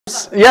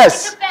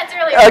Yes.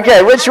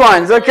 Okay, which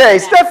ones? Okay,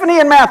 Stephanie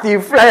and Matthew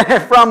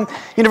from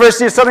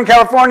University of Southern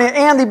California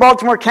and the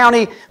Baltimore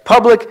County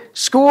Public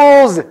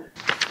Schools.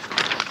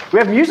 We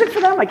have music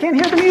for them? I can't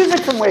hear the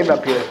music from way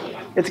up here.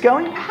 It's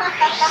going?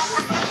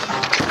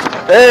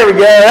 There we go.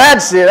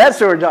 That's it. That's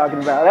what we're talking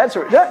about. That's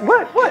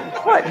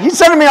what? He's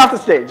sending me off the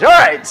stage. All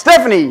right,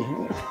 Stephanie.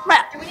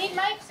 Matt. Do we need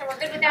mics, so we're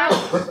good without?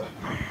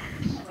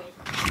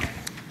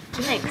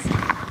 Thanks.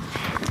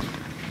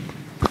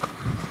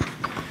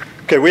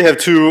 Okay, we have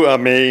two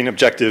main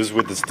objectives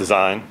with this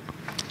design.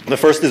 The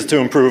first is to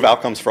improve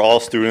outcomes for all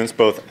students,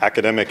 both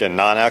academic and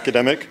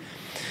non-academic.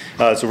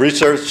 So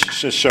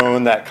research has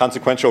shown that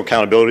consequential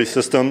accountability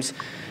systems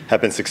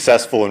have been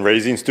successful in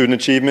raising student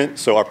achievement,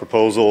 so our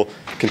proposal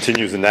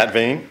continues in that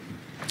vein.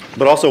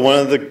 But also one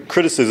of the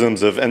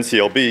criticisms of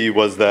NCLB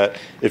was that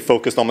it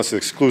focused almost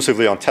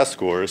exclusively on test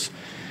scores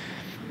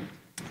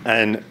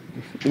and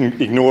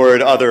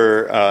ignored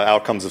other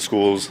outcomes of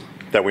schools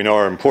that we know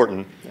are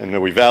important and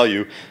that we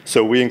value,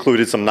 so we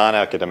included some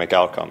non-academic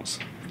outcomes.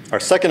 Our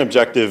second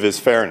objective is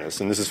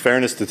fairness, and this is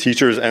fairness to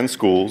teachers and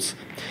schools.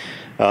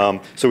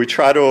 So we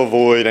try to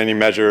avoid any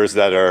measures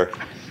that are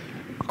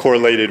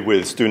correlated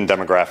with student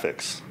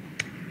demographics.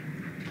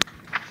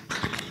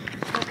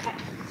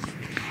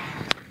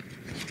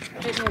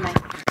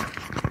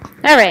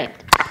 All right.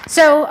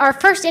 So our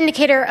first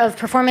indicator of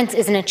performance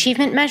is an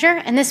achievement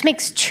measure, and this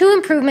makes two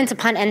improvements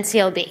upon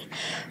NCLB.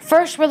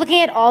 First, we're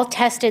looking at all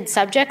tested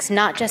subjects,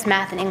 not just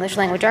math and English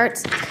language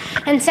arts.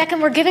 And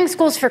second, we're giving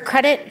schools for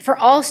credit for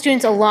all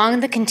students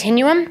along the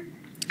continuum,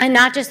 and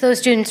not just those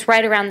students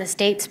right around the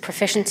state's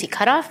proficiency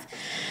cutoff.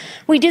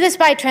 We do this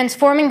by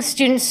transforming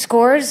students'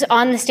 scores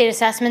on the state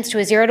assessments to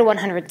a 0 to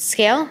 100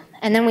 scale,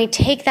 and then we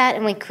take that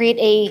and we create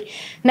a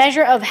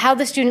measure of how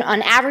the student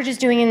on average is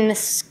doing in this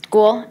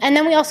school, and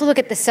then we also look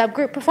at the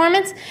subgroup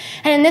performance.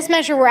 And in this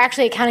measure, we're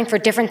actually accounting for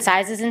different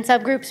sizes in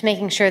subgroups,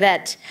 making sure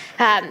that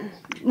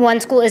one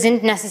school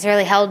isn't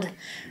necessarily held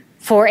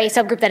for a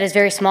subgroup that is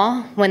very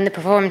small when the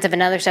performance of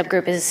another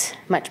subgroup is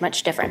much,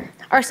 much different.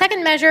 Our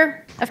second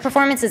measure of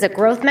performance is a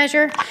growth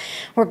measure.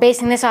 We're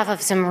basing this off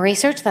of some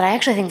research that I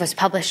actually think was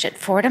published at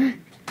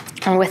Fordham,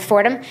 or with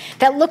Fordham,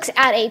 that looks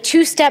at a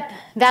two-step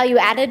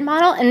value-added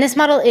model, and this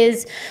model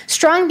is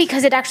strong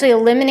because it actually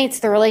eliminates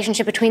the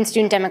relationship between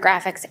student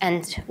demographics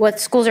and what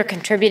schools are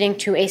contributing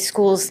to a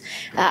school's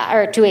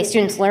or to a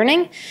student's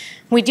learning.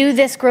 We do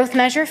this growth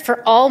measure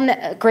for all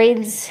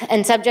grades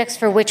and subjects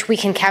for which we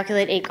can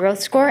calculate a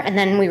growth score, and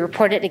then we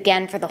report it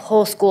again for the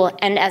whole school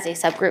and as a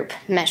subgroup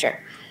measure.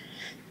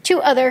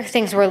 Two other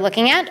things we're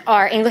looking at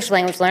are English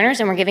language learners,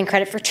 and we're giving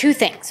credit for two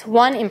things.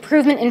 One,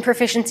 improvement in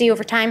proficiency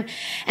over time,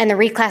 and the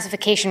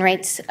reclassification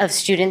rates of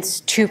students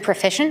to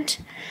proficient.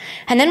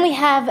 And then we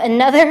have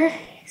another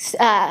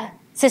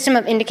system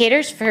of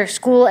indicators for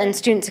school and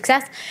student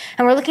success,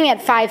 and we're looking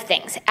at 5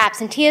 things: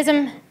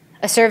 absenteeism,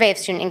 a survey of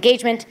student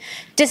engagement,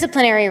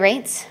 disciplinary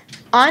rates,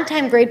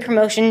 on-time grade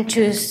promotion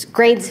to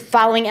grades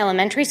following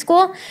elementary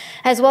school,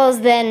 as well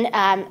as then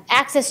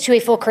access to a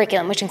full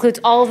curriculum, which includes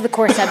all of the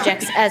core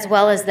subjects, as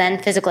well as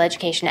then physical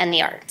education and the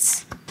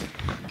arts.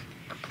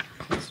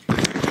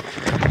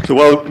 So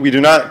while we do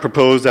not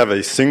propose to have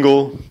a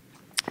single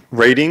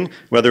rating,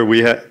 whether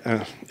we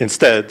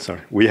instead,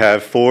 we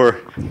have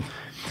 4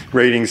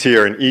 ratings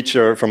here, and each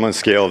are from a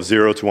scale of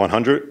 0 to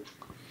 100.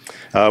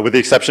 With the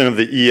exception of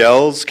the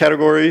ELs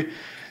category,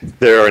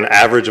 they're an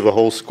average of the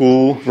whole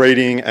school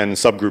rating and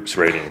subgroups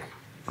rating.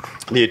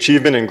 The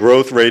achievement and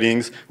growth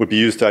ratings would be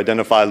used to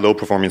identify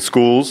low-performing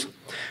schools,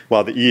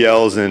 while the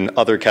ELs and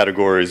other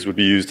categories would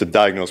be used to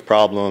diagnose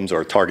problems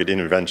or target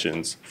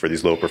interventions for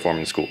these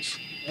low-performing schools.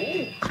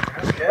 Okay.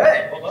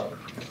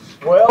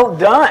 Well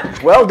done.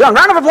 Well done.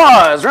 Round of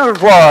applause. Round of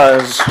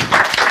applause.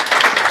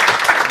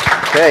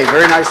 Okay,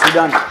 very nicely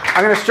done.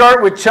 I'm going to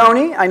start with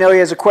Tony. I know he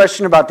has a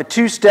question about the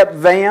two-step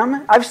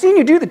VAM. I've seen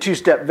you do the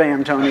two-step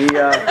VAM, Tony, in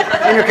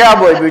your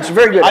cowboy boots. You're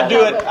very good. I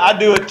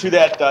do it to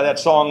that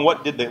song.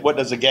 What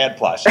does the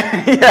gadfly say?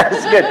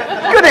 Yes,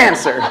 good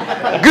answer.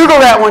 Google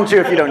that one too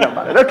if you don't know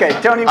about it. Okay,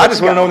 Tony. I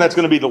just want to know when that's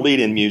going to be the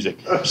lead-in music.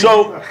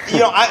 So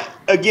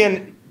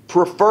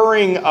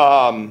preferring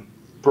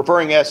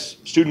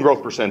student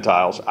growth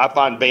percentiles. I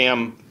find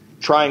VAM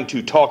trying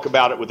to talk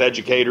about it with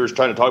educators,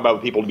 trying to talk about it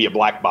with people to be a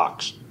black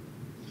box.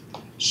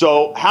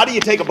 So how do you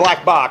take a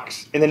black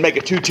box and then make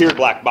a 2-tiered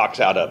black box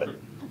out of it?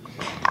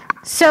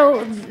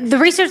 So the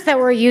research that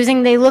we're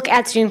using, they look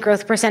at student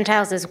growth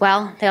percentiles as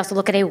well. They also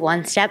look at a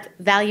one-step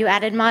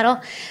value-added model.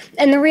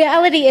 And the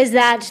reality is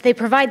that they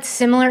provide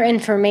similar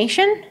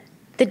information.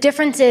 The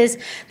difference is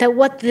that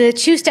what the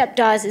two-step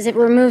does is it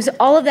removes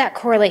all of that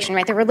correlation,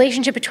 right? The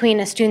relationship between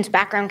a student's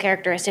background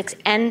characteristics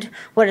and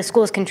what a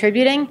school is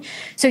contributing.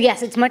 So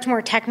yes, it's much more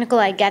technical,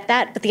 I get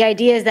that, but the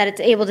idea is that it's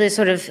able to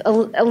sort of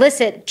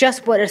elicit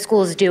just what a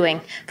school is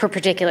doing for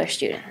particular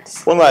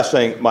students. One last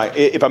thing, Mike,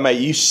 if I may,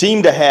 you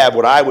seem to have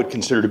what I would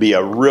consider to be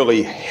a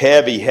really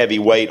heavy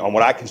weight on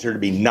what I consider to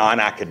be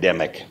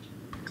non-academic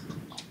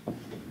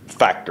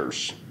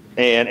factors.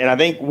 And I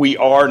think we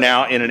are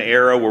now in an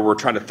era where we're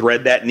trying to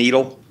thread that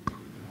needle.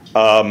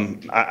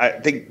 I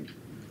think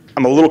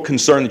I'm a little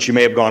concerned that you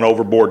may have gone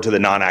overboard to the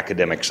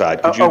non-academic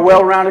side. A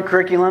well-rounded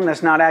curriculum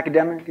that's not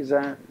academic? Is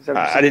that what you're saying?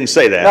 I didn't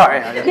say that. All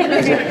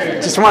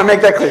right. Just want to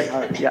make that clear.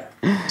 All right,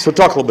 yeah. So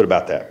talk a little bit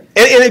about that.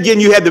 And again,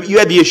 you had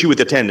the issue with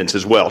attendance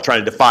as well,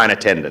 trying to define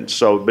attendance.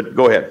 So, but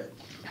go ahead.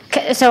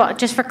 So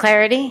just for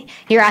clarity,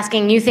 you're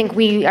asking, you think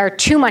we are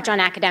too much on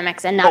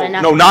academics and not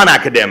enough? No,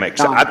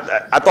 non-academics.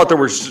 I thought there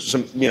was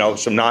some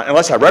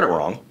unless I read it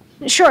wrong.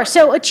 Sure.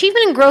 So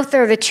achievement and growth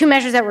are the two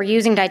measures that we're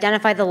using to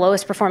identify the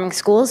lowest performing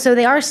schools. So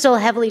they are still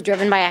heavily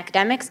driven by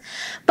academics,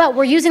 but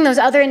we're using those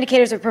other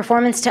indicators of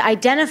performance to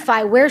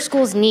identify where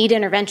schools need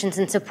interventions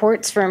and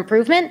supports for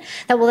improvement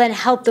that will then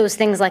help those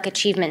things like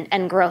achievement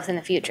and growth in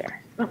the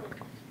future.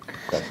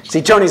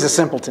 See, Tony's a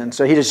simpleton,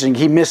 so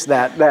he missed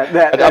that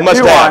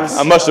nuance.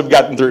 I must have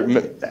gotten through,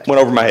 went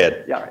over my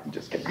head. Yeah, all right,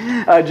 just kidding.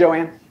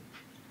 Joanne?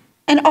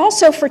 And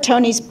also for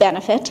Tony's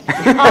benefit,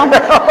 you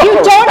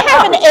don't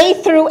have an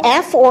A through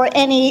F or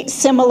any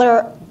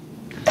similar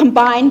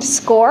combined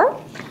score.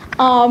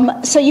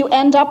 So you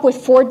end up with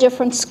 4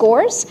 different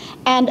scores,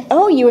 and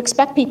you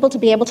expect people to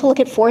be able to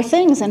look at 4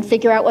 things and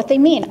figure out what they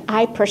mean.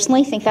 I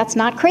personally think that's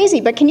not crazy,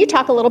 but can you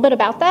talk a little bit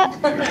about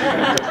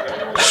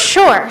that?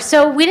 Sure.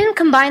 So we didn't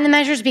combine the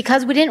measures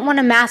because we didn't want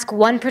to mask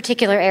one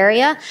particular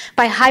area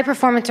by high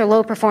performance or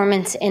low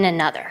performance in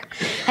another.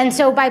 And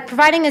so by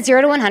providing a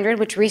 0 to 100,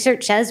 which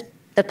research says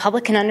the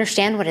public can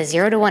understand what a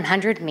 0 to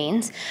 100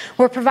 means,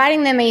 we're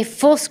providing them a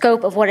full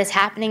scope of what is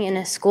happening in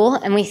a school,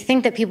 and we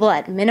think that people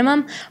at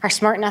minimum are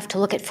smart enough to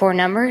look at 4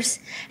 numbers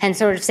and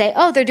sort of say,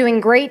 they're doing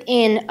great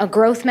in a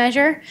growth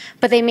measure,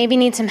 but they maybe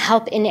need some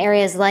help in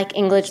areas like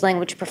English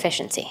language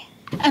proficiency.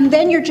 And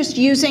then you're just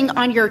using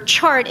on your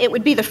chart, it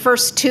would be the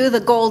first 2, the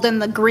gold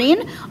and the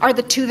green, are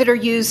the 2 that are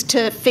used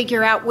to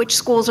figure out which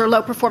schools are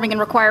low performing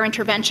and require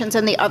interventions,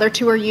 and the other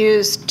 2 are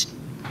used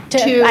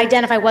to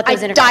identify what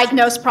those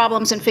diagnose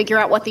problems and figure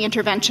out what the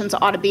interventions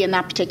ought to be in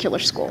that particular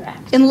school.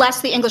 Correct.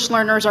 Unless the English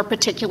learners are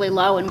particularly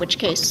low, in which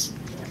case.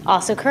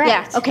 Also correct.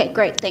 Yeah, okay,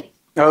 great, thanks.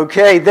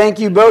 Okay, thank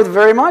you both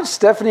very much.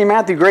 Stephanie and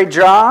Matthew, great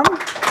job.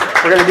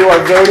 We're going to do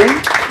our voting.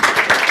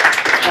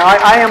 Now,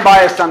 I am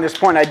biased on this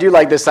point. I do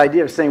like this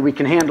idea of saying we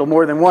can handle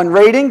more than one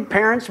rating.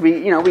 Parents,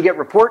 we get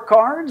report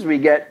cards. We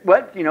get,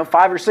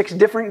 5 or 6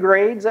 different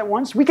grades at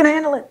once. We can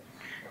handle it.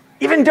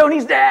 Even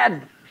Tony's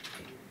dad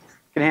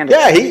can handle it.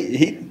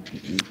 Yeah,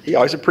 he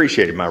always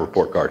appreciated my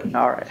report card.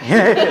 All right.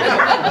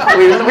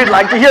 We'd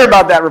like to hear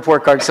about that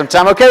report card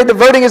sometime. Okay, the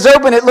voting is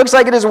open. It looks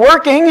like it is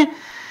working.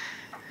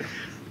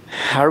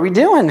 How are we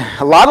doing?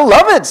 A lot of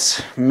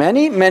love-its.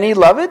 Many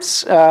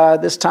love-its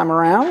this time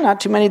around. Not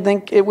too many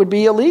think it would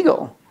be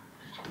illegal.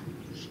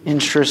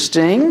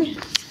 Interesting.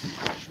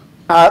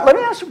 Let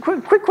me ask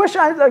a quick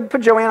question. I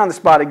put Joanne on the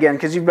spot again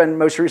because you've been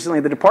most recently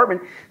in the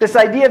department. This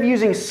idea of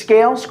using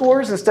scale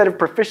scores instead of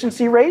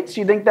proficiency rates,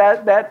 you think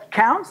that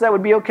counts? That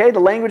would be okay? The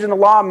language in the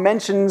law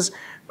mentions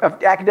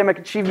academic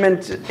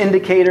achievement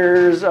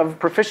indicators of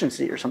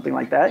proficiency or something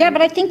like that. Yeah,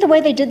 but I think the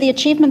way they did the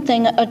achievement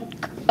thing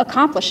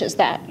accomplishes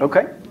that.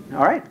 Okay.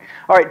 All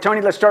right,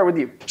 Tony, let's start with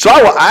you. So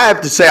I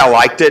have to say I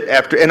liked it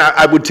after, and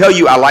I would tell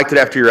you I liked it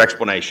after your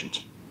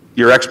explanations.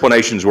 Your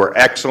explanations were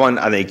excellent.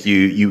 I think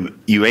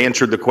you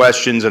answered the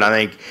questions, and I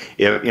think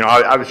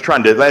I was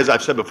trying to, as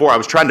I've said before, I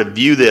was trying to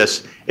view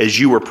this as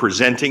you were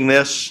presenting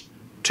this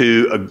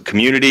to a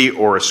community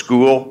or a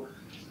school,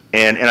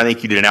 and I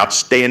think you did an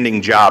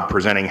outstanding job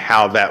presenting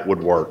how that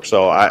would work.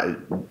 So I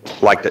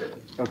liked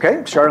it. Okay,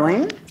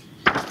 Charlene.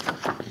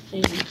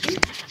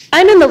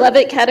 I'm in the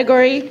Levitt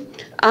category.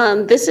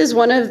 This is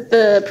one of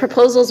the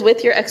proposals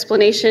with your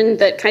explanation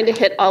that kind of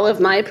hit all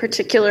of my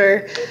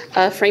particular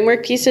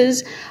framework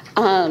pieces.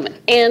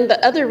 And the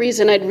other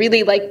reason I'd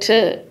really like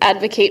to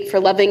advocate for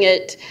loving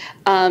it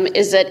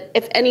is that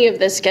if any of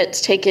this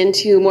gets taken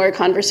to more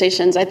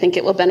conversations, I think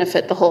it will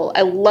benefit the whole.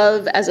 I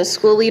love, as a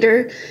school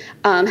leader,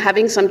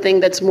 having something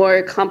that's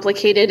more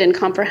complicated and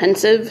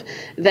comprehensive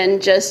than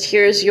just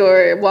here's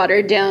your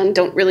watered down,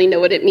 don't really know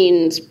what it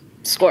means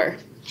score.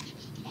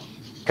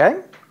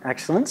 Okay,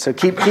 excellent. So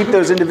keep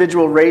those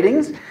individual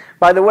ratings.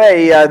 By the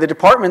way, the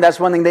department, that's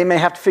one thing they may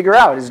have to figure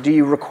out is, do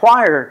you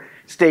require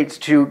states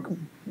to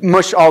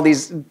mush all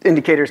these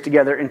indicators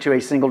together into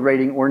a single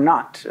rating or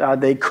not?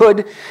 They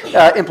could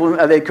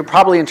they could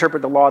probably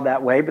interpret the law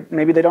that way, but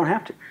maybe they don't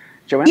have to.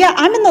 Joanne? Yeah,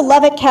 I'm in the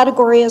Levitt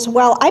category as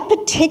well. I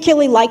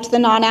particularly liked the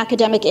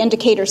non-academic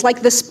indicators,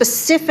 like the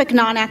specific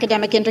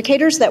non-academic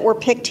indicators that were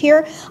picked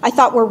here. I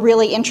thought were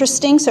really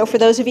interesting. So for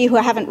those of you who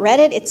haven't read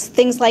it, it's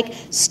things like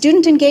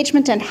student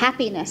engagement and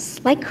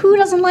happiness. Like, who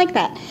doesn't like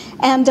that?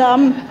 And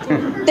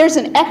there's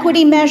an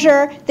equity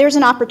measure. There's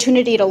an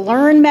opportunity to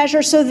learn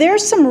measure. So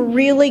there's some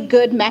really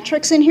good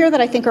metrics in here that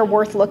I think are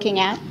worth looking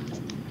at.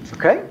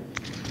 Okay.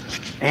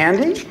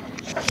 Andy?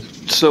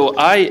 So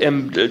I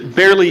am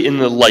barely in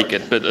the like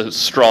it, but a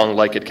strong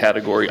like it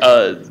category.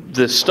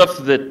 the stuff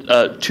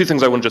that, two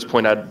things I want to just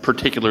point out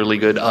particularly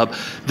good.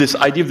 This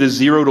idea of the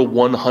 0 to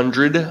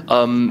 100,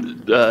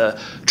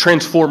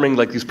 transforming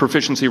like these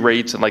proficiency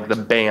rates and like the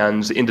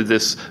bands into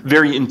this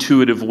very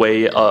intuitive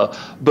way,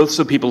 both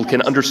so people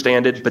can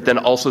understand it, but then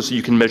also so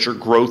you can measure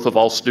growth of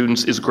all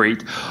students is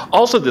great.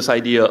 Also this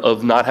idea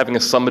of not having a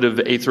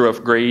summative A through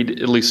F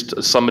grade, at least a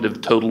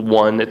summative total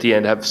 1 at the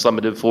end, have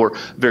summative for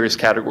various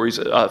categories,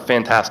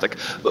 fantastic.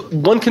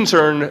 One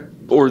concern,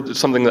 or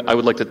something that I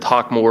would like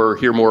to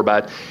hear more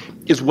about,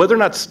 is whether or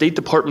not state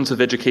departments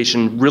of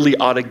education really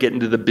ought to get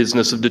into the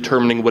business of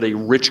determining what a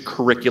rich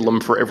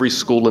curriculum for every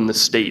school in the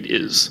state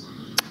is.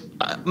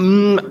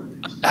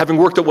 Having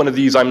worked at one of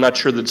these, I'm not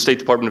sure that the State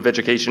Department of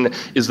Education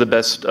is the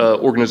best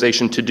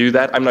organization to do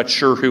that. I'm not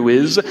sure who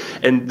is,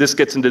 and this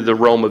gets into the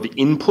realm of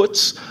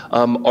inputs.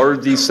 Are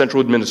these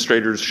central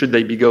administrators, should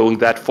they be going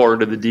that far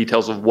into the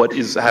details of what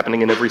is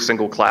happening in every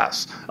single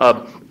class?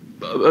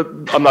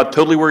 I'm not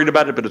totally worried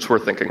about it, but it's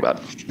worth thinking about.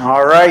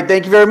 All right,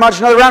 thank you very much.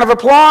 Another round of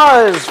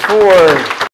applause for